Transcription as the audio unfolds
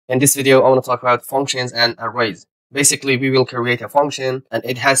In this video, I want to talk about functions and arrays. Basically, we will create a function and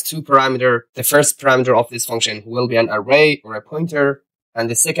it has two parameters. The first parameter of this function will be an array or a pointer, and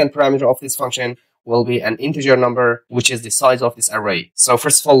the second parameter of this function will be an integer number, which is the size of this array. So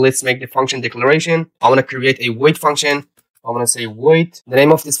first of all, let's make the function declaration. I want to create a void function. I want to say void. The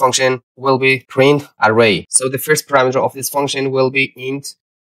name of this function will be print array. So the first parameter of this function will be int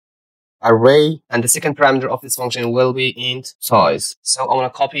array, and the second parameter of this function will be int size. So I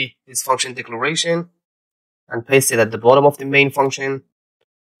want to copy this function declaration and paste it at the bottom of the main function,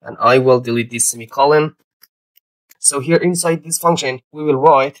 and I will delete this semicolon. So here inside this function, we will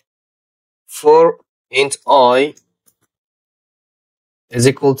write for int I is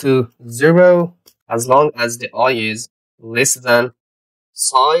equal to 0 as long as the I is less than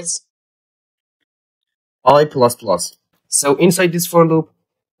size I plus plus. So inside this for loop,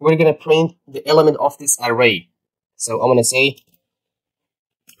 we're going to print the element of this array. So I'm going to say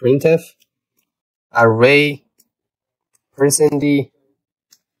printf array %d,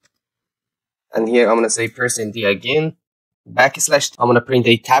 and here I'm going to say %d again, backslash. I'm going to print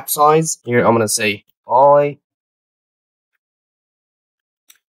a tab size. Here I'm going to say I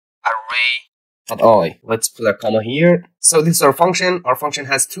array at I. Let's put a comma here. So this is our function. Our function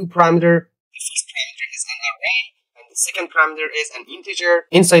has two parameters. The first parameter is an array, and the second parameter is an integer.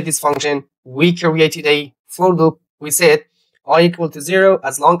 Inside this function, we created a for loop. We said I equal to 0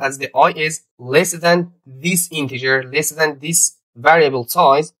 as long as the I is less than this integer, less than this variable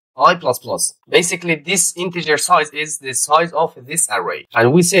size, I plus plus. Basically, this integer size is the size of this array.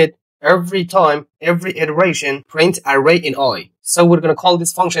 And we said every time, every iteration, print array in I. So we're going to call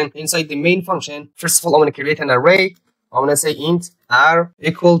this function inside the main function. First of all, I'm going to create an array. I'm going to say int r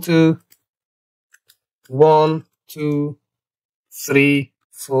equal to 1, 2, 3,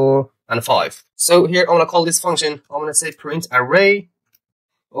 4, and 5. So here I'm going to call this function, I'm going to say print array,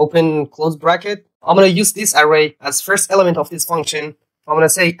 open close bracket. I'm going to use this array as first element of this function. I'm going to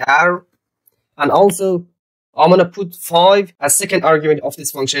say r, and also I'm going to put 5 as second argument of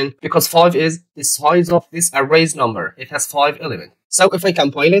this function, because 5 is the size of this array's number. It has 5 elements. So if I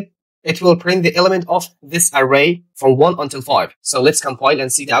compile it, it will print the element of this array from 1 until 5. So let's compile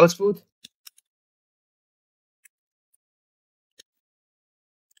and see the output.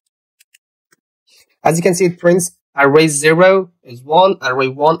 As you can see, it prints array 0 is 1, array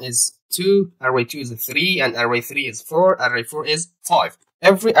 1 is 2, array 2 is 3, and array 3 is 4, array 4 is 5.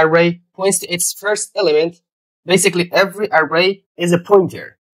 Every array points to its first element. Basically, every array is a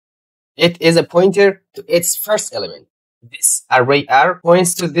pointer. It is a pointer to its first element. This array R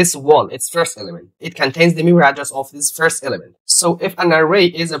points to this one, its first element. It contains the memory address of this first element. So if an array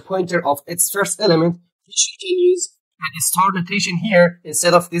is a pointer of its first element, you can use a star notation here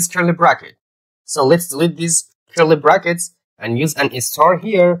instead of this curly bracket. So let's delete these curly brackets and use an star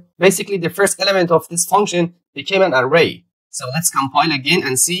here. Basically, the first element of this function became an array. So let's compile again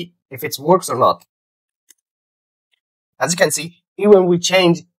and see if it works or not. As you can see, even we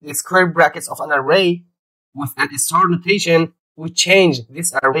change the square brackets of an array with a star notation, we change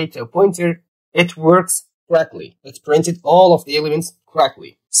this array to a pointer, it works correctly. It printed all of the elements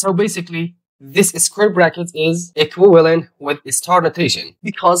correctly. So basically, this square bracket is equivalent with star notation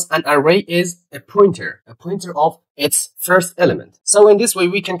because an array is a pointer of its first element. So in this way,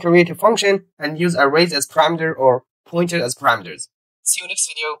 we can create a function and use arrays as parameter or pointer as parameters. See you next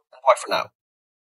video, and bye for now.